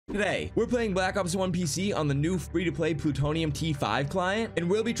Today, we're playing Black Ops 1 PC on the new free-to-play Plutonium T5 client, and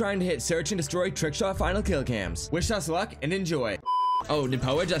we'll be trying to hit search and destroy trickshot final kill cams. Wish us luck and enjoy. Oh, did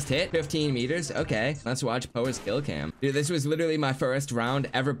Poa just hit 15 meters? Okay, let's watch Poa's kill cam. Dude, this was literally my first round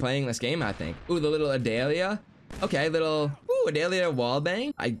ever playing this game, I think. Ooh, the little Adelia. Okay, little, ooh, Adelia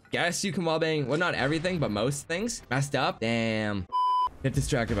wallbang. I guess you can wallbang, well, not everything, but most things. Messed up, damn. Get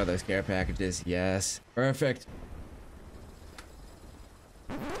distracted by those care packages, yes. Perfect.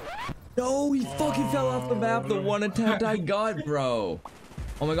 No, he fucking fell off the map. The one attempt I got, bro.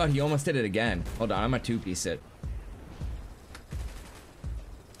 Oh my god, he almost did it again. Hold on, I'm a two-piece it.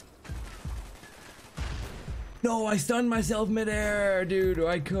 No, I stunned myself midair, dude.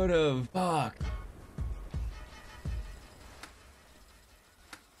 I could have. Fuck.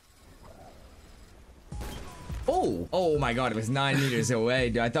 Oh, oh my god, it was 9 meters away,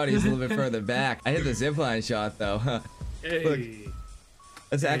 dude. I thought he was a little bit further back. I hit the zipline shot though. Hey. Look,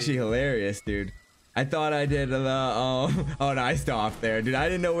 that's actually hilarious, dude. I thought I did the oh no, I stopped there, dude. I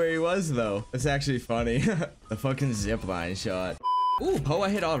didn't know where he was though. That's actually funny. The fucking zipline shot. Ooh, Poa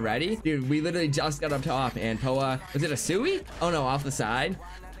hit already? Dude, we literally just got up top and Poa, was it a Sui? Oh no, off the side.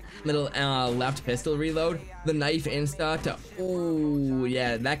 Little left pistol reload. The knife insta to, oh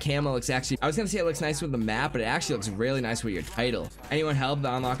yeah, that camo looks actually, I was gonna say it looks nice with the map, but it actually looks really nice with your title. Anyone help?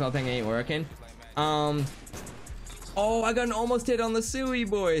 The unlock all thing ain't working. Oh, I got an almost hit on the Sui,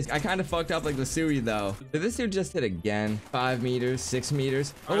 boys. I kind of fucked up like the Sui though. Did this dude just hit again? 5 meters, 6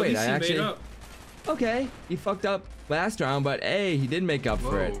 meters. Oh wait, I actually, okay, he fucked up last round, but hey, he did make up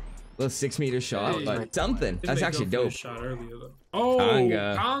for it. Little 6 meter shot, hey, but something. That's actually dope. Shot earlier, though. Oh,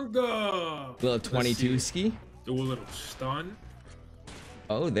 Conga. Little 22 ski. Do a little stun.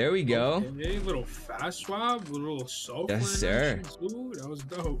 Oh, there we go. Okay, little fast swap, a little soft. Yes, sir. Ooh, that was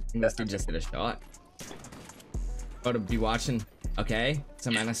dope. This dude just hit a shot. Oh, to be watching. Okay,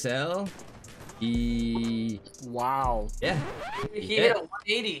 some NSL. Wow. Yeah. He hit a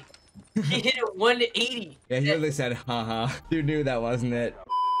 180. He hit a 180. Yeah, he really said, haha. Dude knew that wasn't it.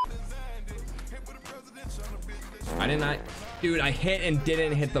 I did not. Dude, I hit and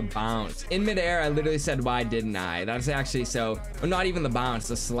didn't hit the bounce. In midair, I literally said, why didn't I? That's actually so, well, not even the bounce,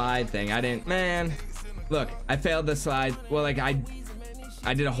 the slide thing. I didn't, man. Look, I failed the slide. Well, like, I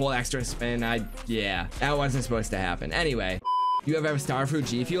did a whole extra spin. Yeah, that wasn't supposed to happen. Anyway. You have ever Starfruit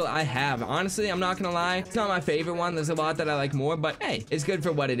G Fuel? I have. Honestly, I'm not gonna lie. It's not my favorite one. There's a lot that I like more, but hey, it's good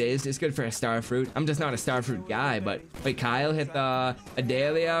for what it is. It's good for a Starfruit. I'm just not a Starfruit guy, but wait, Kyle hit the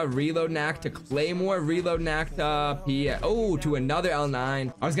Adelia, reload Nac to Claymore, reload Nac to P. Oh, to another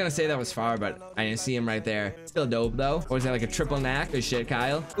L9. I was gonna say that was far, but I didn't see him right there. Still dope though. Or is that like a triple Nac? Good shit,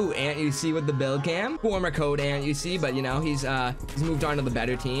 Kyle. Ooh, Ant UC with the build cam. Former code Ant UC, but you know, he's moved on to the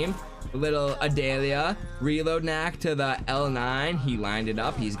better team. Little Adelia, reload Nac to the L9. He lined it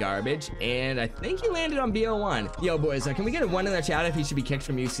up. He's garbage. And I think he landed on BO1. Yo, boys, can we get a 1 in the chat if he should be kicked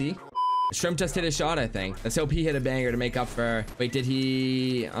from UC? Shrimp just hit a shot, I think. Let's hope he hit a banger to make up for... Wait, did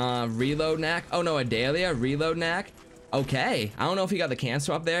he reload Nac? Oh, no, Adelia, reload Nac. Okay, I don't know if he got the can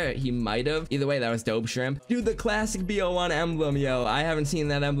swap there. He might have. Either way, that was dope, Shrimp. Dude, the classic BO1 emblem, yo. I haven't seen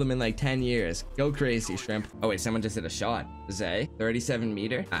that emblem in like 10 years. Go crazy, Shrimp. Oh, wait, someone just hit a shot. Zay, 37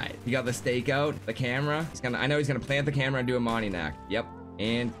 meter. All right, you got the stake out, the camera. I know he's gonna plant the camera and do a Moni Nac. Yep,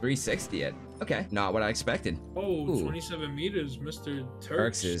 and 360 it. Okay, not what I expected. Oh, ooh. 27 meters, Mr.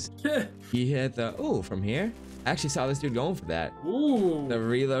 Turks is. He hit the, ooh, from here? I actually saw this dude going for that. Ooh. The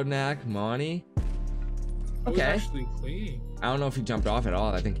reload Nac, Moni. Okay. Actually clean. I don't know if he jumped off at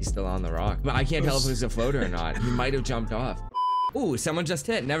all. I think he's still on the rock. But I can't tell if it was a floater or not. He might have jumped off. Ooh, someone just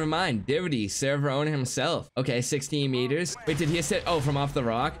hit. Never mind. Divity, server owner himself. Okay, 16 meters. Wait, did he just hit? Oh, from off the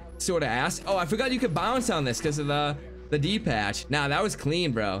rock? Sort of ass. Oh, I forgot you could bounce on this because of the D-patch. Nah, that was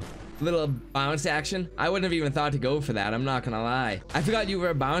clean, bro. Little bounce action. I wouldn't have even thought to go for that. I'm not gonna lie. I forgot you were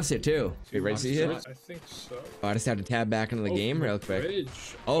a bouncer too. Wait, right, see it? I think so. Oh, I just had to tab back into the game real quick. Bridge.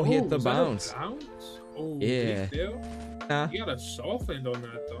 Oh, he hit the bounce. Oh, yeah. Huh? You got a soft land on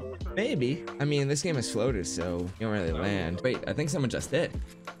that though. Maybe. I mean, this game is floaters, so you don't really land. Wait, I think someone just hit.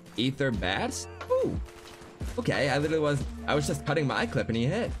 Ether Bats? Ooh. Okay, I was just cutting my clip and he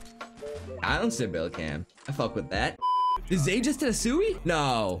hit. I don't see build cam. I fuck with that. Did Zay just hit a Sui?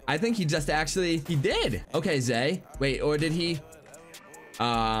 No, I think he just actually, he did. Okay, Zay. Wait, or did he?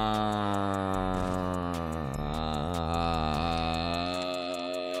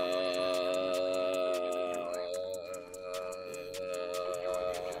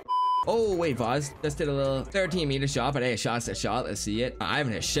 Oh, wait, Vaz just did a little 13-meter shot, but hey, a shot's a shot. Let's see it. I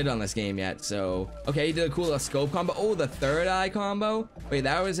haven't hit shit on this game yet, so. Okay, he did a cool little scope combo. Oh, the third eye combo. Wait,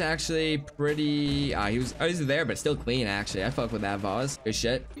 that was actually pretty. He was there, but still clean, actually. I fuck with that, Vaz. Good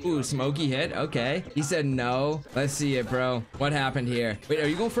shit. Ooh, smoky hit. Okay. He said no. Let's see it, bro. What happened here? Wait, are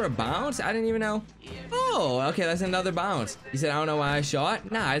you going for a bounce? I didn't even know. Oh, okay, that's another bounce. He said, I don't know why I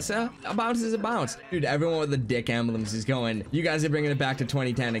shot. Nah, it's a bounce is a bounce. Dude, everyone with the dick emblems is going. You guys are bringing it back to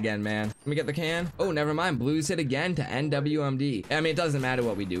 2010 again, man. Let me get the can. Oh, never mind. Blues hit again to NWMD. I mean, it doesn't matter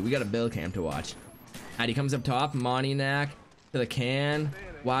what we do. We got a bill cam to watch. And he comes up top. Moni Nac to the can.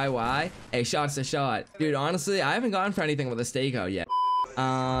 YY. Hey, shot's a shot. Dude, honestly, I haven't gone for anything with a stakeout yet.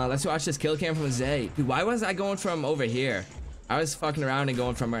 Let's watch this kill cam from Zay. Dude, why was I going from over here? I was fucking around and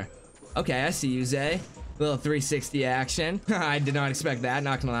going from her. Okay, I see you, Zay. Little 360 action. I did not expect that,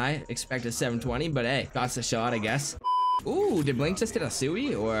 not gonna lie. Expected 720, but hey, that's a shot, I guess. Ooh, did Blink just hit a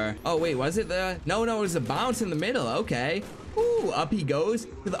Sui? Or, oh wait, was it the, no, it was a bounce in the middle, okay. Ooh, up he goes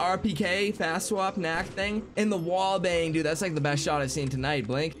to the RPK Fast Swap Nac thing. In the Wallbang, dude, that's like the best shot I've seen tonight,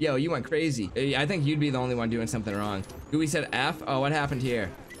 Blink. Yo, you went crazy. I think you'd be the only one doing something wrong. Gooey said F, oh, what happened here?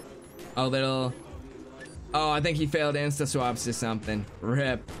 Oh, little, oh, I think he failed Instaswaps or something.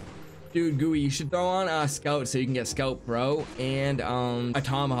 Rip. Dude, Gooey, you should throw on Scout so you can get Scout Pro and a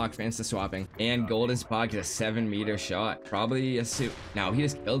Tomahawk for insta swapping. And Golden Spot gets a 7-meter shot. Probably a suit. No, he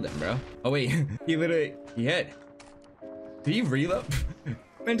just killed him, bro. Oh wait, he hit. Did he reload?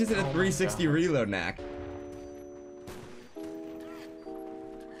 Man just hit a 360 reload Nac.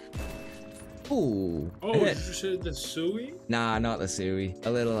 Ooh. Oh, did you just hit the Sui? Nah, not the Sui. A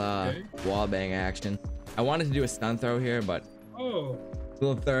little wall bang action. I wanted to do a stun throw here, but oh.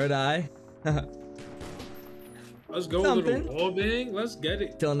 Little third eye. Let's go with a wall bang. Let's get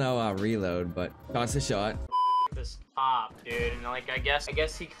it. Still no reload, but that's a shot. This top, dude, and like I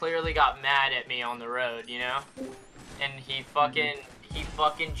guess he clearly got mad at me on the road, you know? And he fucking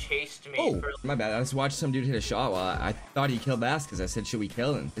chased me. Oh, my bad. I just watched some dude hit a shot while I thought he killed Bass because I said, should we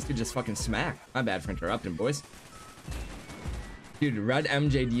kill him? This dude just fucking smacked. My bad for interrupting, boys. Dude, Red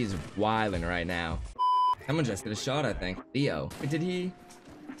MJD is wilding right now. Someone just did a shot, I think. Leo. Wait, did he?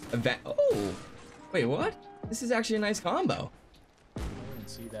 Oh, wait, what? This is actually a nice combo. I didn't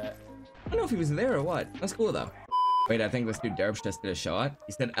see that. I don't know if he was there or what. That's cool though. Wait, I think this dude Derbs just did a shot.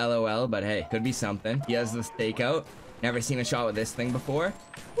 He said LOL, but hey, could be something. He has the stakeout. Never seen a shot with this thing before.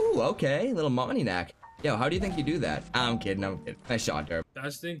 Ooh, okay, little Moni Nac. Yo, how do you think you do that? I'm kidding, I'm kidding. Nice shot, Derb.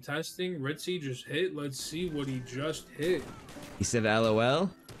 Testing. Ritzy just hit. Let's see what he just hit. He said LOL.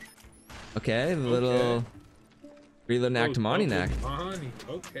 Okay, the little reload Nac to Moni Nac.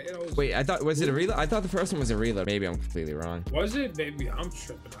 Okay, that was... Wait, I thought, was it a reload? I thought the first one was a reload. Maybe I'm completely wrong. Was it? Maybe I'm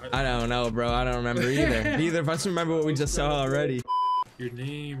tripping. I don't know, bro. I don't remember either. Neither of us remember what we just saw already. Your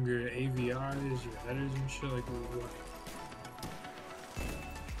name, your AVIs, your headers and shit, like what?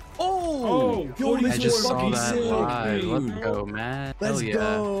 Oh, yo, I just saw fucking that sick, live. dude. Let's go, man. Let's Hell yeah.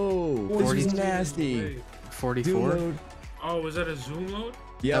 go. This is nasty. 44? Oh, was that a zoom load?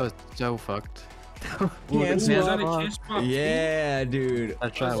 Yeah. That was so fucked. Yeah, dude.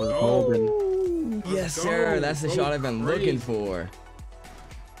 That shot was golden. Yes, sir. That's the shot I've been looking for.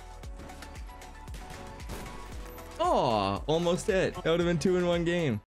 Oh, almost hit. That would have been 2 in 1 game.